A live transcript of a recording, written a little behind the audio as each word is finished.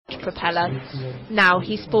propeller. Now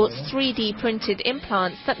he sports 3D printed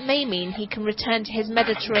implants that may mean he can return to his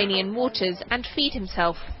Mediterranean waters and feed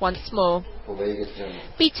himself once more.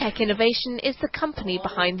 BTech Innovation is the company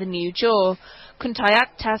behind the new jaw.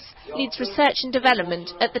 Kurtarma leads research and development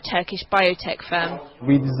at the Turkish biotech firm.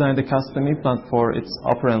 We designed a custom implant for its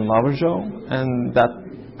upper and lower jaw, and that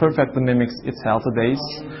perfectly mimics its halde days.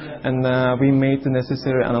 And we made the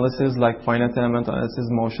necessary analysis like finite element analysis,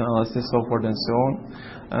 motion analysis, so forth and so on.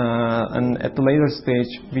 And at the later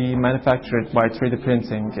stage, we manufactured it by 3D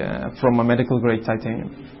printing from a medical grade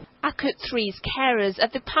titanium. Akut 3's carers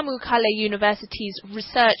at the Pamukkale University's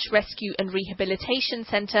Research, Rescue and Rehabilitation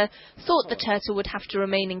Centre thought the turtle would have to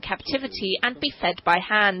remain in captivity and be fed by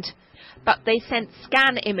hand. But they sent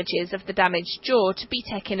scan images of the damaged jaw to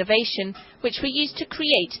BTech Innovation, which were used to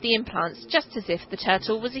create the implants just as if the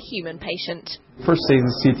turtle was a human patient. First takes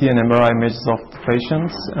the CT and MRI images of the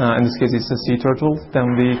patients. In this case, it's a sea turtle.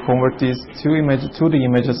 Then we convert these 2D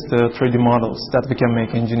images to 3D models that we can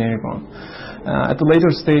make engineering on. At the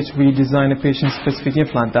later stage, we design a patient-specific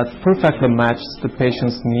implant that perfectly matches the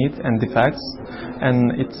patient's need and defects,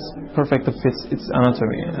 and it perfectly fits its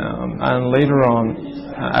anatomy. And later on,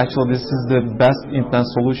 actually, this is the best implant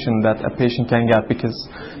solution that a patient can get because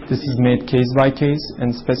this is made case by case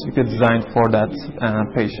and specifically designed for that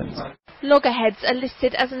patient. Loggerheads are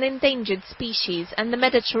listed as an endangered species, and the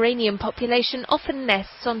Mediterranean population often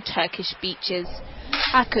nests on Turkish beaches.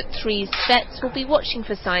 Akut 3's vets will be watching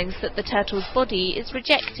for signs that the turtle's body is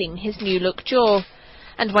rejecting his new-look jaw.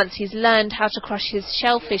 And once he's learned how to crush his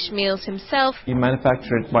shellfish meals himself, we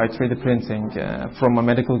manufacture it by 3D printing from a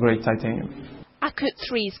medical grade titanium. Akut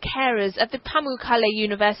 3's carers at the Pamukkale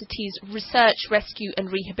University's Research, Rescue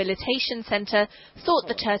and Rehabilitation Centre thought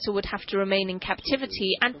the turtle would have to remain in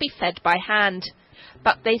captivity and be fed by hand.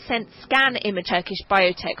 But they sent scan images to the Turkish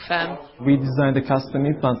biotech firm. We designed a custom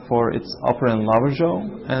implant for its upper and lower jaw,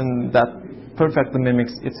 and that perfectly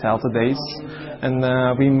mimics its halde days. And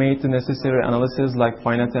we made the necessary analysis like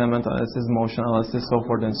finite element analysis, motion analysis, so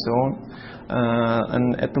forth and so on.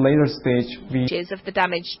 And at the later stage, we of the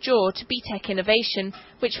damaged jaw to BTech Innovation,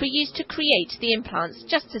 which were used to create the implants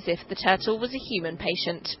just as if the turtle was a human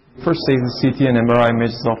patient. First takes the CT and MRI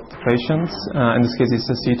images of the patients. In this case, it's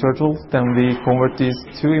a sea turtle. Then we convert these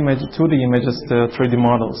 2D images to 3D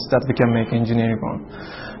models that we can make engineering on.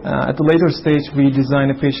 At the later stage, we design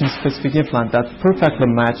a patient-specific implant that perfectly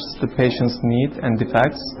matches the patient's need and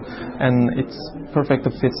defects, and it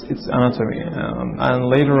perfectly fits its anatomy. And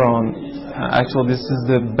later on, actually, this is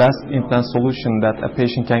the best implant solution that a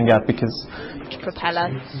patient can get because propeller.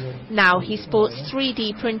 Now he sports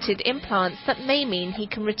 3D printed implants that may mean he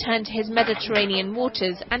can return to his Mediterranean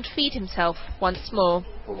waters and feed himself once more.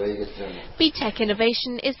 BTech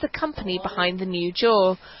Innovation is the company behind the new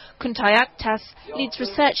jaw. Kurtarma leads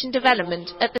research and development at the